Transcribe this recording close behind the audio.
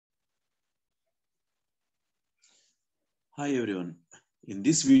Hi everyone. In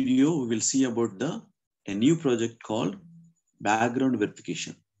this video, we will see about a new project called background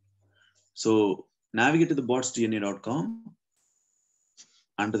verification. So navigate to the botsDNA.com.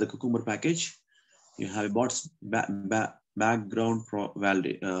 Under the Cucumber package, you have a background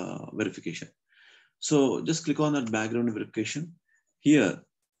verification. So just click on that background verification. Here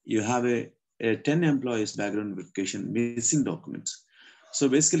you have a 10 employees background verification missing documents. So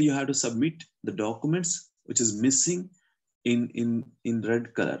basically you have to submit the documents which is missing in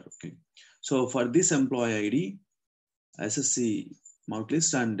red color. Okay. So for this employee ID, SSC mark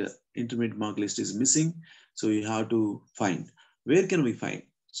list and intermediate mark list is missing. So you have to find. Where can we find?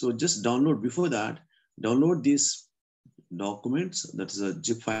 So just download. Before that, download these documents. That is a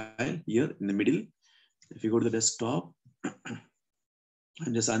zip file here in the middle. If you go to the desktop,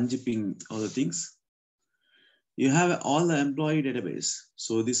 I'm just unzipping all the things. You have all the employee database.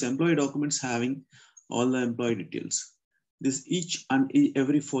 So this employee documents having all the employee details. This each and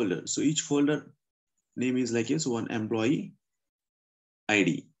every folder. So each folder name is like this, one employee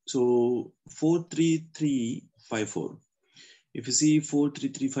ID. So 43354. If you see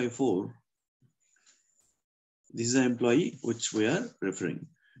 43354, this is an employee which we are referring.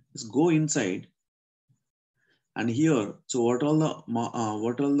 Let's go inside. And here, so what all the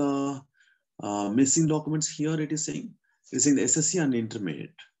missing documents here it is saying? It is saying the SSC and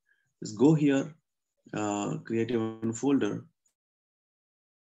intermediate. Let's go here, create a one folder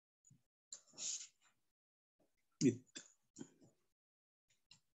with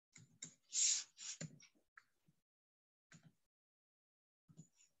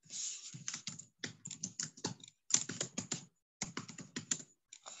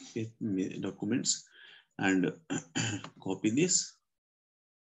documents and copy this.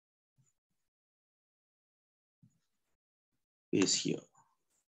 Paste here.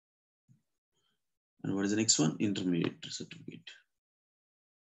 And what is the next one? Intermediate certificate.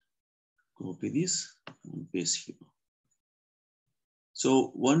 Copy this and paste here.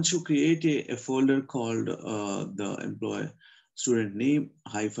 So once you create a folder called the employee student name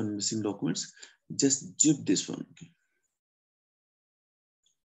hyphen missing documents, just zip this one. Okay.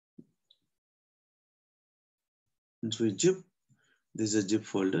 Once we zip, this is a zip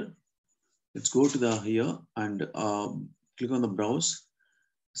folder. Let's go to the here and click on the browse.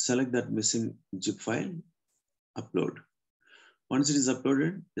 Select that missing zip file, upload. Once it is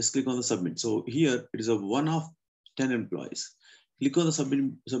uploaded, just click on the submit. So here it is a one of 10 employees. Click on the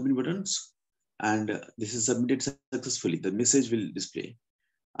submit buttons and this is submitted successfully. The message will display.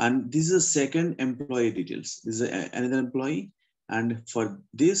 And this is a second employee details. This is another employee. And for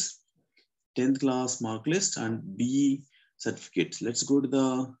this 10th class mark list and B certificates. Let's go to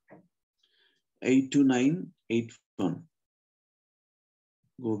the 82981.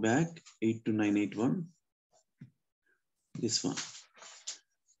 Go back 82981. This one.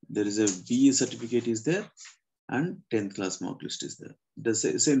 There is a B certificate is there and 10th class mark list is there. The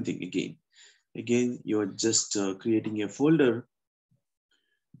same thing again. Again, you're just creating a folder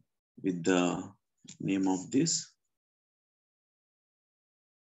with the name of this.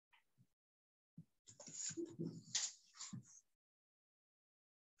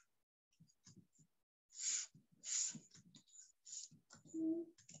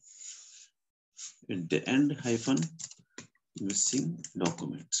 At the end hyphen missing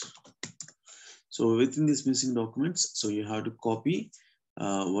documents. So within these missing documents, so you have to copy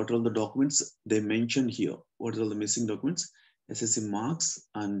what are all the documents they mentioned here. What are all the missing documents? SSC marks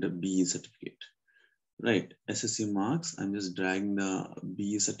and BE certificate. Right, SSC marks. I'm just dragging the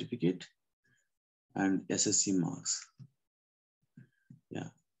BE certificate and SSC marks. Yeah,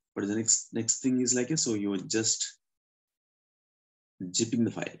 but the next thing is like it. So you're just zipping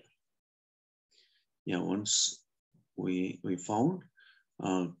the file. Yeah, once we found,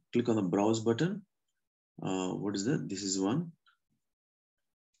 click on the browse button. What is that? This is one.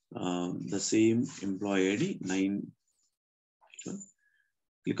 The same employee ID 9.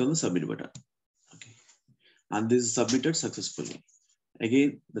 Click on the submit button. Okay, and this is submitted successfully.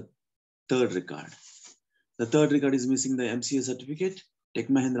 Again, the third record. The third record is missing the MCA certificate, Tech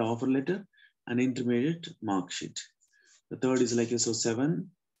Mahindra offer letter, and intermediate mark sheet. The third is like so 7.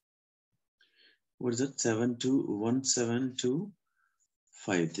 What is that?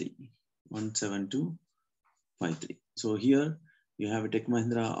 17253. 17253. So here you have a Tech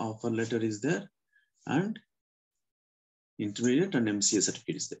Mahindra offer letter is there and intermediate and MCA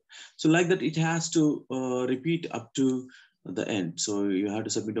certificate is there. So like that, it has to repeat up to the end. So you have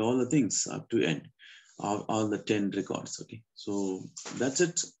to submit all the things up to end, all the 10 records. Okay, so that's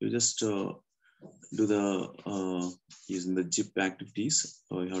it. You just do the using the zip activities.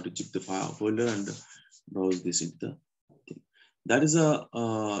 So you have to zip the file folder and browse this into the thing. That is a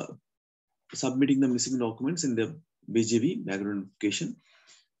submitting the missing documents in the BGV background verification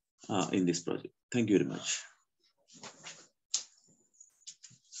in this project. Thank you very much.